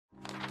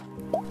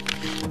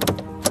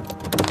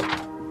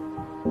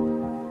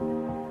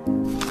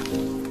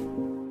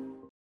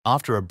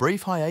After a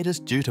brief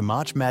hiatus due to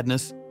March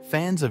Madness,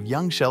 fans of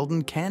young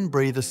Sheldon can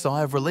breathe a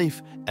sigh of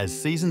relief as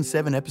Season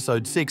 7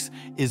 Episode 6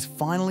 is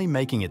finally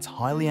making its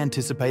highly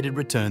anticipated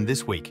return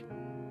this week.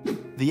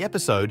 The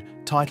episode,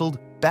 titled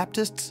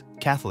Baptists,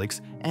 Catholics,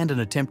 and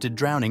an Attempted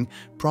Drowning,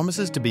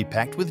 promises to be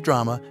packed with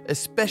drama,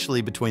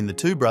 especially between the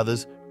two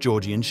brothers,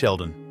 Georgie and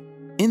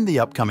Sheldon. In the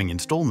upcoming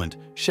installment,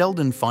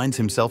 Sheldon finds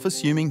himself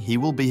assuming he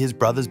will be his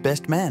brother's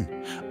best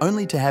man,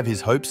 only to have his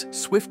hopes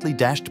swiftly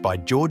dashed by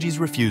Georgie's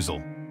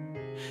refusal.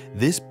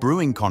 This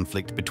brewing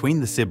conflict between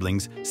the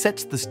siblings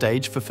sets the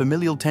stage for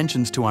familial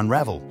tensions to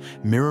unravel,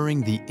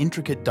 mirroring the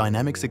intricate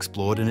dynamics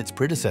explored in its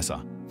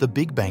predecessor, The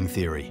Big Bang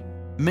Theory.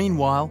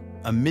 Meanwhile,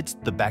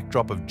 amidst the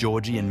backdrop of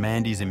Georgie and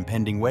Mandy's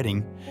impending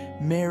wedding,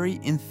 Mary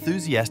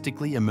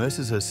enthusiastically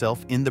immerses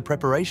herself in the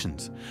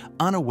preparations,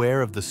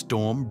 unaware of the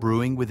storm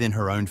brewing within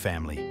her own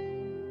family.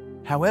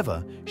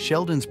 However,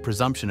 Sheldon's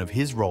presumption of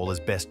his role as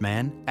best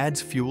man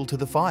adds fuel to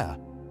the fire,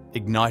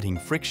 igniting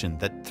friction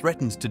that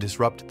threatens to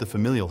disrupt the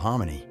familial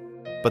harmony.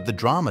 But the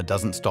drama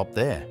doesn't stop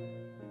there.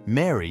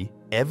 Mary,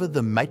 ever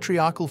the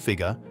matriarchal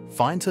figure,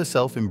 finds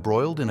herself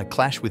embroiled in a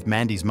clash with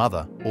Mandy's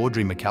mother,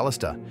 Audrey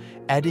McAllister,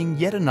 adding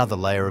yet another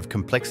layer of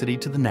complexity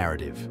to the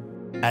narrative.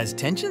 As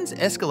tensions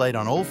escalate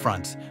on all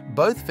fronts,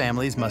 both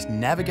families must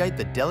navigate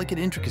the delicate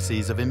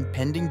intricacies of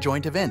impending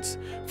joint events,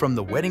 from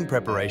the wedding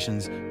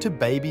preparations to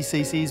baby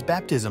Cece's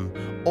baptism,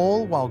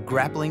 all while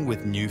grappling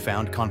with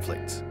newfound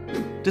conflicts.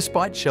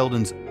 Despite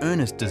Sheldon's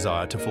earnest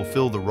desire to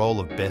fulfill the role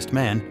of best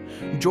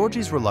man,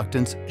 Georgie's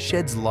reluctance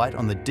sheds light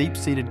on the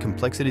deep-seated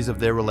complexities of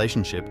their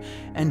relationship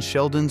and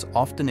Sheldon's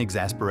often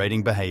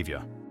exasperating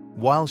behavior.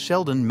 While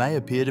Sheldon may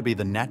appear to be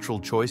the natural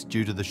choice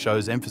due to the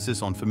show's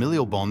emphasis on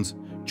familial bonds,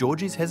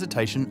 Georgie's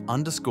hesitation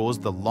underscores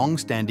the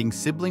long-standing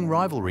sibling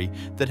rivalry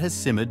that has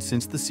simmered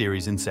since the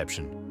series'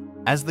 inception.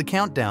 As the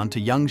countdown to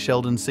young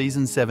Sheldon's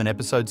Season 7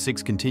 Episode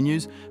 6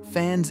 continues,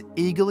 fans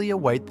eagerly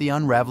await the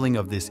unraveling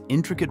of this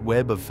intricate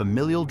web of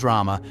familial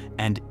drama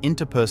and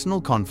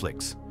interpersonal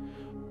conflicts.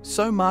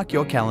 So mark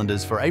your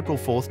calendars for April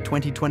 4th,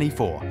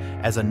 2024,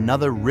 as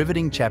another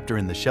riveting chapter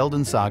in the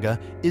Sheldon saga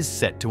is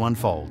set to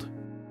unfold.